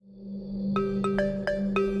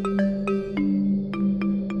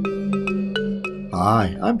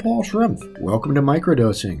Hi, I'm Paul Schrumpf. Welcome to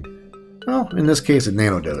Microdosing. Well, in this case, a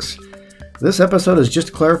nanodose. This episode is just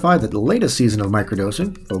to clarify that the latest season of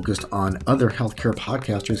Microdosing, focused on other healthcare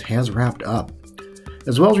podcasters, has wrapped up.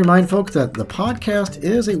 As well as remind folks that the podcast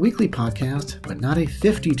is a weekly podcast, but not a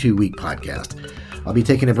 52-week podcast. I'll be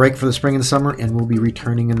taking a break for the spring and summer, and we'll be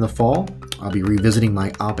returning in the fall. I'll be revisiting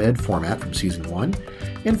my op-ed format from Season 1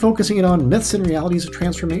 and focusing it on myths and realities of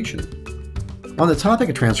transformation. On the topic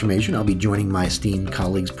of transformation, I'll be joining my esteemed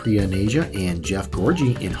colleagues Priya, Aneja, and Jeff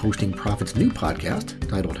Gourdji in hosting Profit's new podcast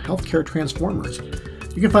titled Healthcare Transformers.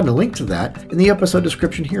 You can find a link to that in the episode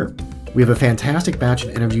description here. We have a fantastic batch of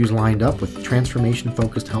interviews lined up with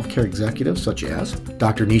transformation-focused healthcare executives such as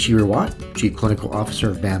Dr. Nishi Rawat, Chief Clinical Officer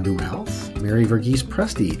of Bamboo Health, Mary Verghese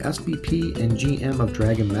Presti, SVP and GM of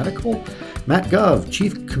Dragon Medical, Matt Gov,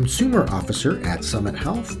 Chief Consumer Officer at Summit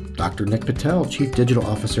Health, Dr. Nick Patel, Chief Digital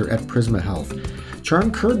Officer at Prisma Health,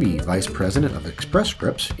 Charm Kirby, Vice President of Express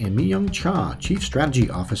Scripts, and Mi-Young Cha, Chief Strategy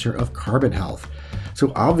Officer of Carbon Health.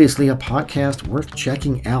 So obviously a podcast worth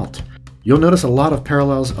checking out. You'll notice a lot of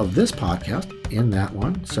parallels of this podcast in that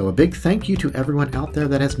one, so a big thank you to everyone out there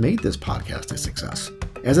that has made this podcast a success,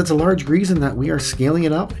 as it's a large reason that we are scaling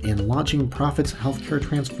it up and launching Profit's Healthcare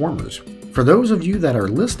Transformers. For those of you that are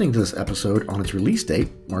listening to this episode on its release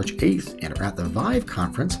date, March 8th, and are at the Vive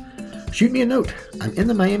conference, shoot me a note. I'm in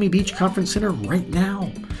the Miami Beach Conference Center right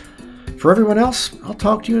now. For everyone else, I'll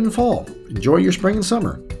talk to you in the fall. Enjoy your spring and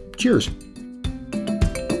summer. Cheers.